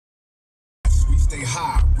stay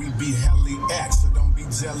high. We be heli X, so don't be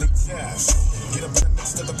jelly Jess. Get up in the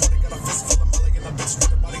midst of the party, got a fist full of molly and a bitch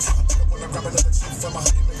with a body. I think I wanna grab another chick from my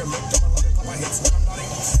honey, make her lick on my love, pop my hits when I'm naughty.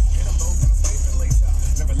 Hit them low, gonna stay in later.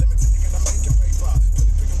 Never limited, nigga, I'm making paper.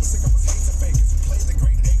 Really figuring was sick, I was hate to fake. If you played the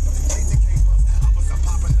grade A, but you played the caper. I was a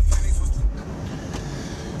poppin', the pennies was.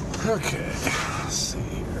 Okay, let's see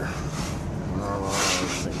here.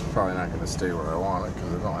 This thing's probably not going to stay where I want it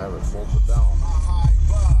because I don't have it bolted down.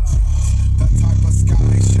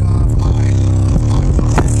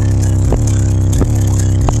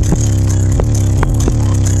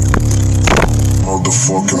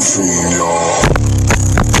 Motherfucking fiend, y'all.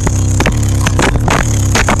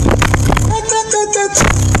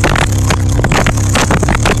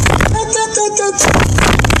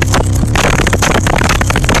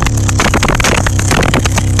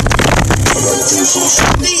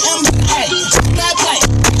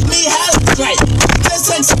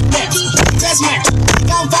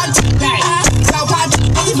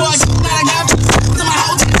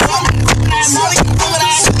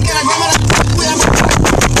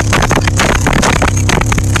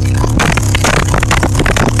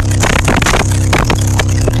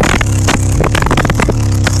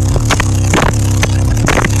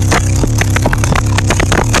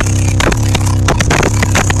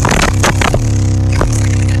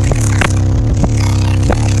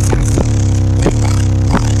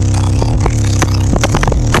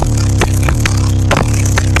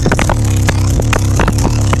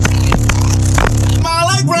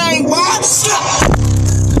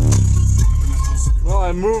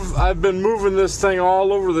 I've been moving this thing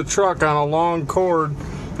all over the truck on a long cord,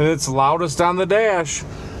 and it's loudest on the dash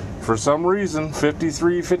for some reason.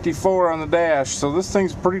 53, 54 on the dash, so this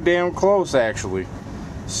thing's pretty damn close actually.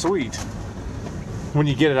 Sweet. When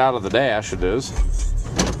you get it out of the dash, it is.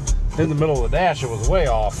 In the middle of the dash, it was way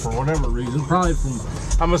off for whatever reason. Probably from,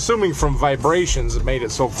 I'm assuming from vibrations that made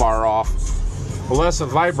it so far off. The less it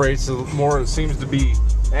vibrates, the more it seems to be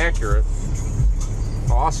accurate.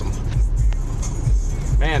 Awesome.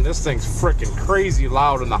 Man, this thing's freaking crazy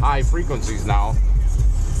loud in the high frequencies now.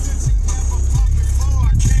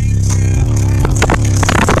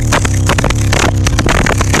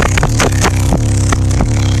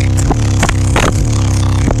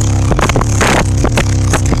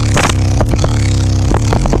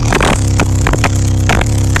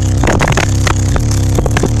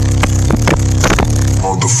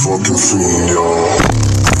 Motherfucking fiend, y'all.